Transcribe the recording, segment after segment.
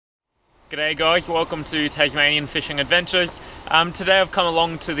G'day guys, welcome to Tasmanian Fishing Adventures. Today I've come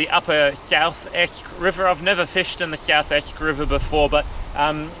along to the Upper South Esk River. I've never fished in the South Esk River before, but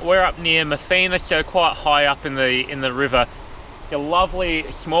we're up near Mathina, so quite high up in the river. It's a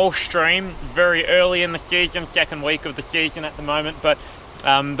lovely small stream, very early in the season, second week of the season at the moment, but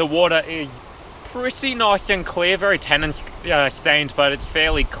the water is pretty nice and clear, very tannin stained, but it's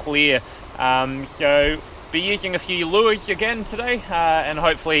fairly clear. So be using a few lures again today and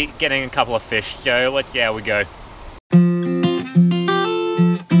hopefully getting a couple of fish, so let's see how we go.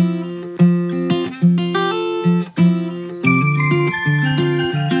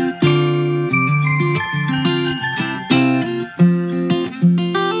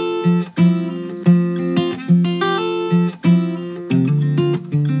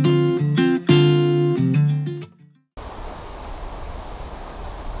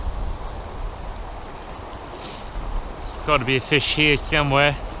 Got to be a fish here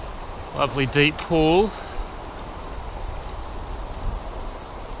somewhere. Lovely deep pool.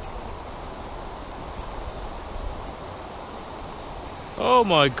 Oh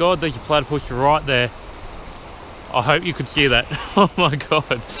my god, there's a platypus right there. I hope you could see that. Oh my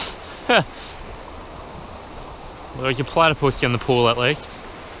god. Well, there's a platypus in the pool at least.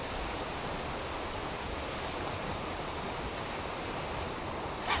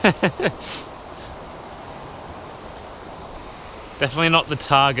 Definitely not the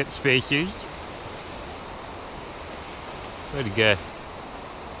target species. Where'd he go?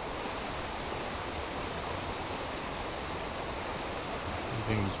 I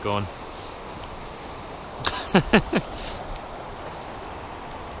think he's gone.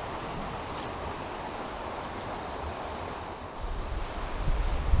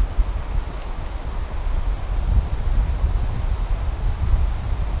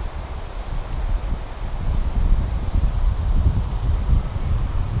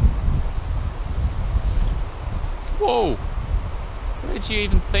 Whoa! Where did you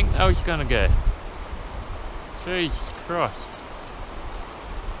even think I was gonna go? Jesus Christ.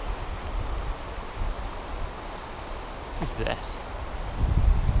 Who's that?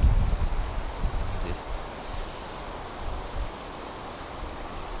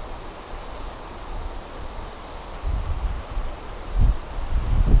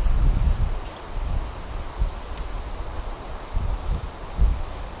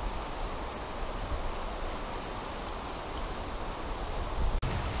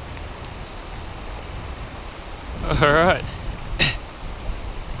 Alright.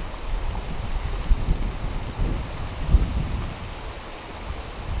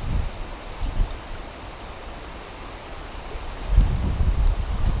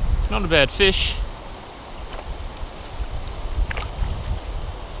 It's not a bad fish.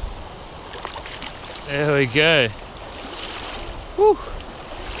 There we go. Woo.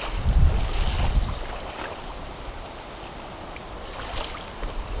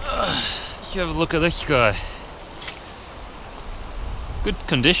 Let's have a look at this guy. Good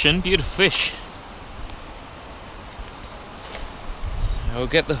condition, beautiful fish. We'll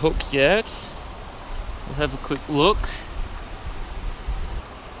get the hooks out. We'll have a quick look.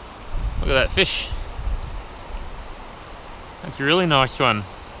 Look at that fish. That's a really nice one.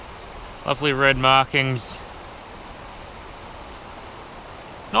 Lovely red markings.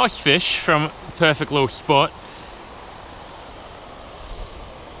 Nice fish from a perfect little spot.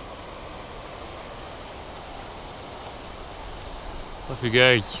 Off he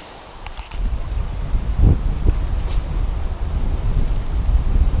goes.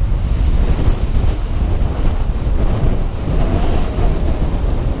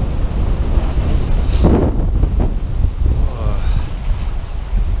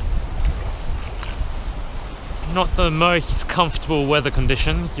 Not the most comfortable weather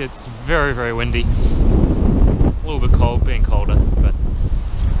conditions. It's very, very windy. A little bit cold, being colder, but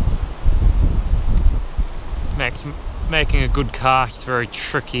it's making a good cast very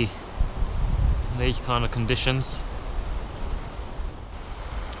tricky in these kind of conditions.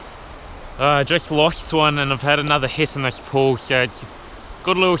 I just lost one and I've had another hit in this pool, so it's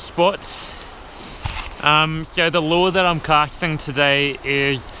good little spots. So the lure that I'm casting today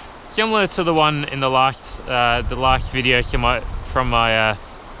is similar to the one in the last video from my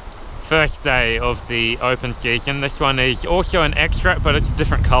first day of the open season. This one is also an extract, but it's a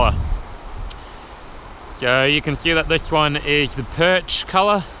different colour. So you can see that this one is the perch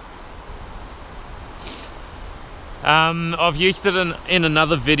colour. I've used it in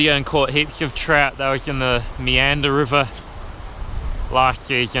another video and caught heaps of trout. That was in the Meander River last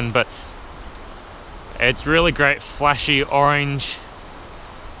season, but it's really great flashy orange,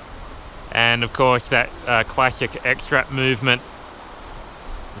 and of course that classic extract movement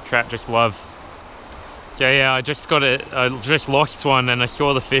The trout just love. So yeah, I just lost one, and I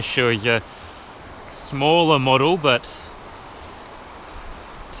saw the fish. It was a smaller model, but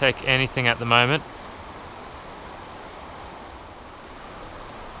take anything at the moment.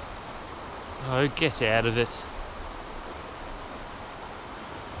 Oh, get out of it.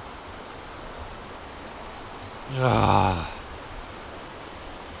 Ah,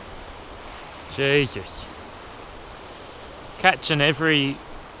 Jesus. Catching every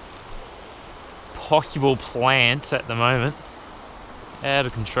possible plant at the moment. Out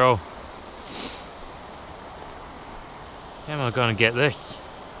of control. How am I going to get this?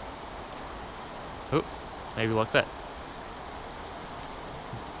 Oh, maybe like that.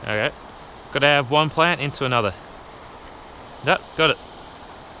 Okay. Got to have one plant into another. Yep, got it.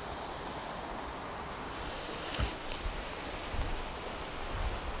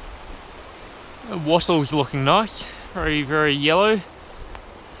 The wattle's looking nice. Very, very yellow.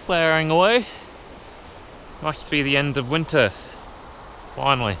 Flowering away. Must be the end of winter.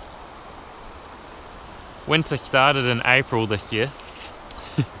 Finally. Winter started in April this year.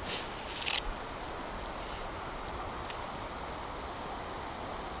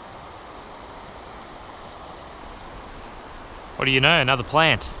 What do you know? Another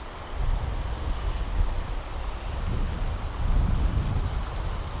plant.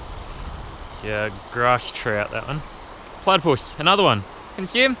 Yeah, grass trout, that one. Platypus, another one. Can you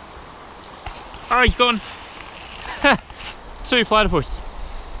see him? Oh, he's gone. 2 platypus.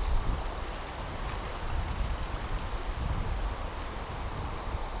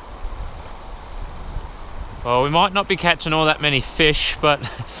 Well, we might not be catching all that many fish, but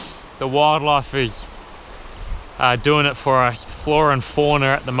the wildlife is doing it for us, flora and fauna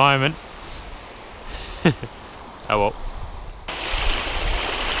at the moment. Oh well.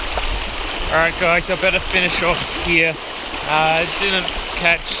 Alright guys, I better finish off here. Didn't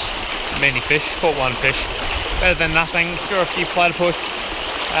catch many fish, caught 1 fish. Better than nothing. Saw a few platypus,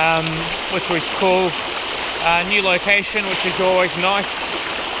 which was cool. New location, which is always nice.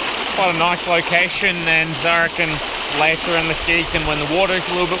 Quite a nice location, and I reckon later in the season when the water's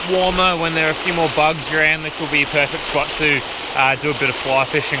a little bit warmer, when there are a few more bugs around, this will be a perfect spot to do a bit of fly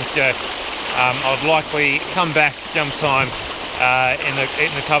fishing. So I'd likely come back sometime in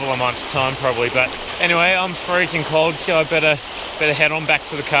a couple of months' time probably. But anyway, I'm freezing cold, so I better head on back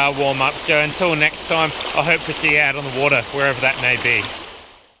to the car, warm up. So until next time, I hope to see you out on the water, wherever that may be.